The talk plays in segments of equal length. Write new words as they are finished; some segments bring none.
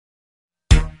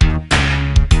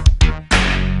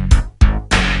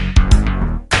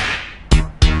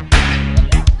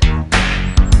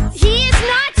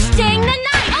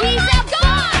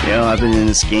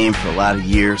this game for a lot of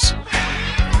years,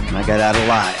 and I got out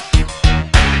alive.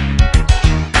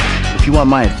 If you want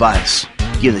my advice,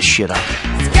 give this shit up.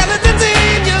 Skeletons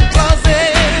in your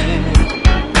closet,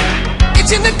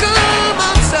 itching to come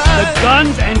outside. The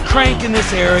Guns and Crank in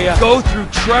this area go through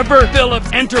Trevor Phillips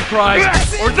Enterprise,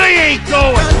 or they ain't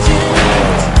going.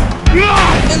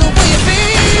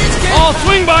 I'll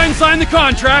swing by and sign the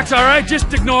contracts, all right?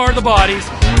 Just ignore the bodies.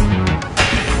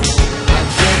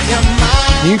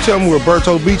 Can you tell me where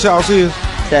Berto Beach House is?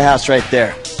 That house right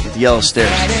there, with the yellow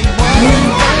stairs. I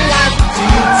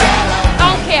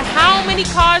don't care how many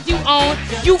cars you own,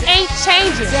 you ain't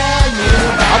changing.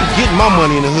 I'm getting my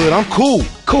money in the hood. I'm cool.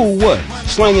 Cool what?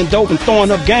 Slinging dope and throwing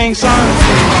up gang signs?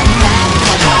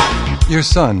 Your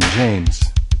son, James.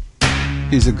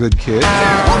 He's a good kid.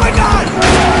 Oh my God!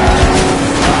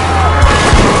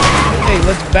 Hey,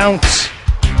 let's bounce.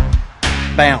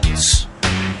 Bounce.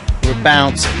 We're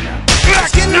bouncing now.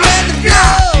 It's getting ready to go.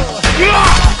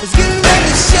 It's getting ready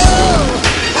to show.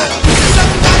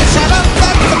 Somebody shut up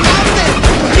at the mountain.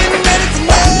 We're getting ready to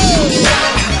know.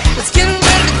 It's getting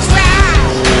ready to cry.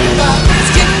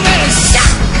 It's getting ready to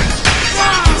shock.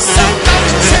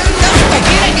 Somebody turn up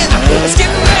again. It's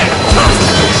getting ready to pop.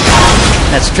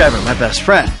 That's Trevor, my best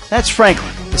friend. That's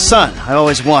Franklin, the son I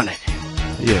always wanted.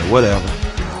 Yeah, whatever.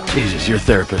 Jesus, your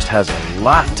therapist has a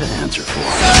lot to answer for.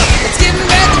 It's getting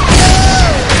ready to go.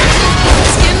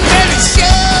 It's getting ready to show.